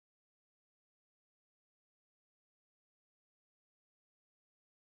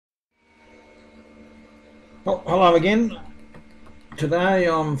Oh, hello again. Today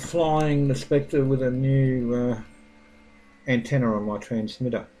I'm flying the Spectre with a new antenna on my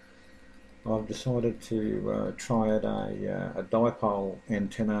transmitter. I've decided to try out a dipole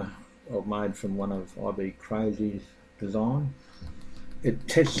antenna I've made from one of bCrazy's design. It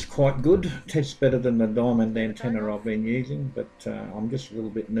tests quite good, tests better than the diamond antenna I've been using, but I'm just a little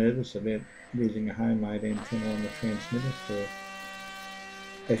bit nervous about using a homemade antenna on the transmitter for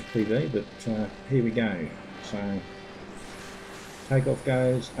FPV, but here we go. So takeoff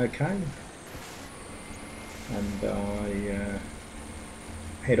goes okay, and I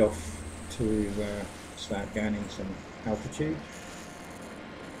head off to start gaining some altitude.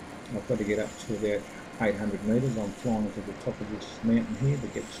 I've got to get up to about 800 metres. I'm flying to the top of this mountain here to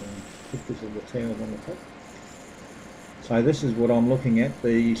get some pictures of the towers on the top. So this is what I'm looking at.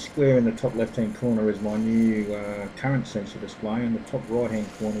 The square in the top left hand corner is my new current sensor display, and the top right hand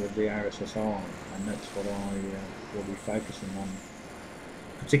corner is the RSSI, and that's what I will be focusing on.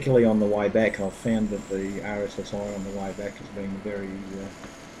 Particularly on the way back, I've found that the RSSI on the way back has been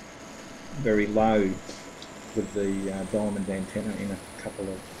very low with the diamond antenna in a couple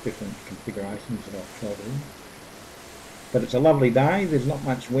of different configurations that I've tried in. But it's a lovely day, there's not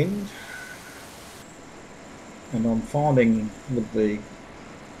much wind, and I'm finding with the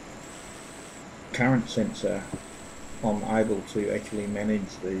current sensor I'm able to actually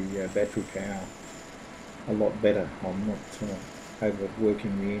manage the battery power a lot better. I'm not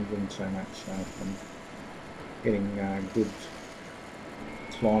overworking the engine so much, so I'm getting good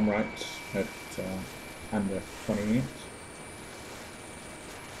climb rates at under 20 amps.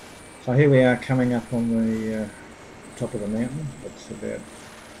 So here we are coming up on the top of the mountain. It's about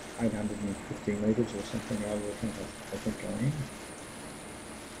 850 metres or something over, I think I am.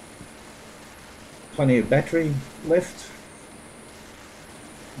 Plenty of battery left,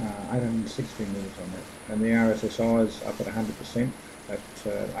 860 metres on that, and the RSSI is up at 100% at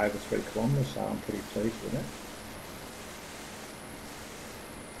over 3 kilometres, so I'm pretty pleased with that.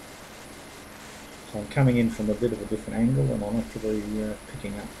 So I'm coming in from a bit of a different angle, and I'm actually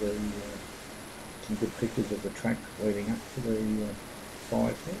picking up some good pictures of the track leading up to the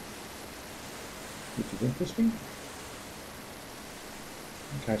fires there, which is interesting.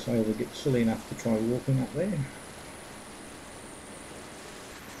 In case I ever get silly enough to try walking up there.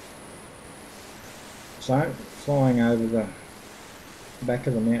 So, flying over the back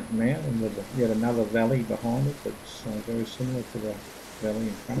of the mountain now, and with yet another valley behind it that's very similar to the valley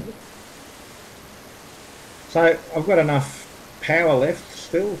in front of it. So I've got enough power left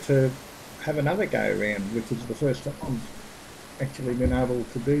still to have another go around, which is the first time I've actually been able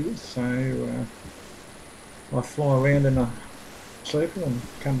to do this. So I fly around in a circle and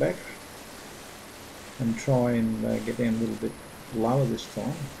come back and try and get down a little bit lower this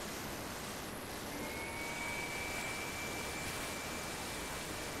time.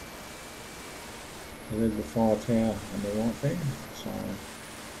 So there's the fire tower on the right there, so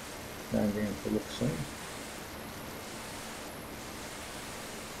going down to look see.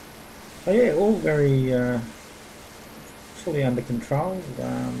 So yeah, all very fully under control,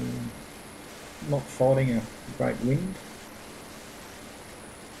 not fighting a great wind.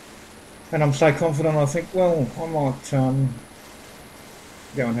 And I'm so confident, I think, well, I might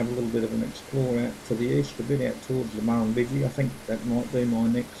go and have a little bit of an explore out to the east, a bit out towards the Murrumbidgee. I think that might be my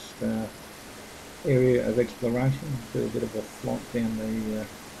next area of exploration, do a bit of a flight down the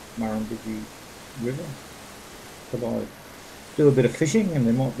Murrumbidgee River. But I do a bit of fishing, and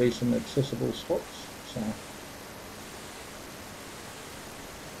there might be some accessible spots.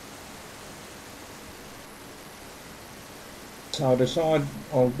 So I decide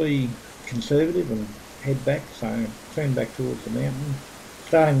I'll be conservative and head back, so turn back towards the mountain.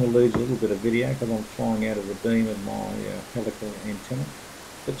 Starting to lose a little bit of video because I'm flying out of the beam of my helical antenna,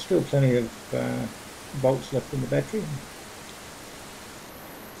 but still plenty of volts left in the battery.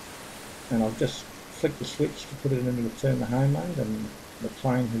 And I've just flicked the switch to put it into the turn the home mode, and the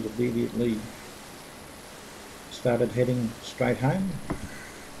plane has immediately started heading straight home.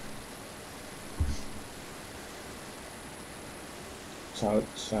 So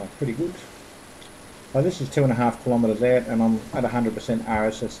it's pretty good. So this is 2.5 kilometres out, and I'm at 100%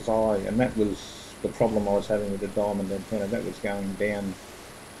 RSSI, and that was the problem I was having with the diamond antenna. That was going down,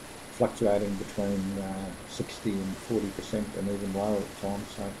 fluctuating between 60 and 40% and even lower at times.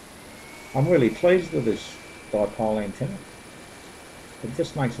 So I'm really pleased with this dipole antenna. It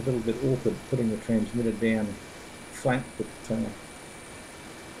just makes it a little bit awkward putting the transmitter down flat, but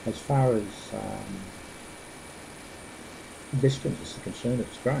as far as distance is concerned,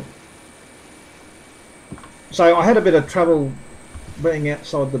 it's great. So I had a bit of trouble being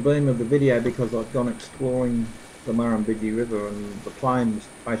outside the beam of the video because I'd gone exploring the Murrumbidgee River, and the plane's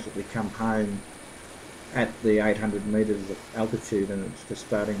basically come home at the 800 metres of altitude, and it's just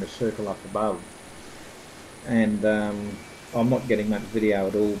starting to circle up above. And I'm not getting much video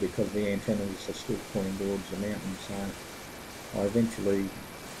at all because the antennas are still pointing towards the mountain, so I eventually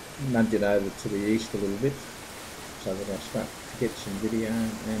nudge it over to the east a little bit so that I start to get some video,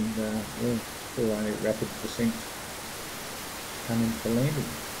 and we'll do a rapid descent coming for landing.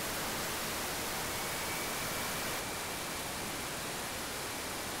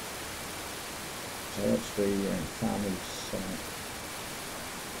 So that's the farmer's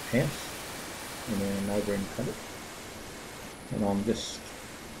house in our neighbouring paddock, and I'm just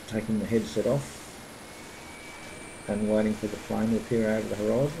taking the headset off and waiting for the plane to appear over the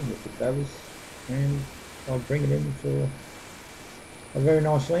horizon. If it does, and I'll bring it in for a very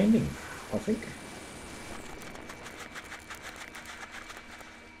nice landing, I think.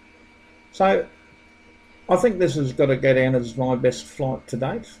 So I think this has got to go down as my best flight to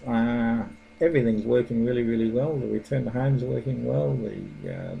date. Everything's working really, really well. The return to home's working well.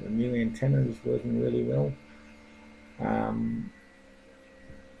 The new antenna is working really well.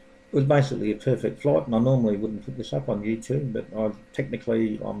 It was basically a perfect flight, and I normally wouldn't put this up on YouTube, but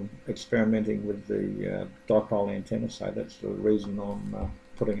I'm experimenting with the dipole antenna, so that's the reason I'm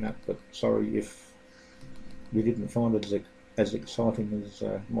putting it up. But sorry if you didn't find it as exciting as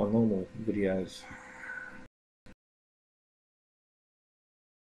my normal videos.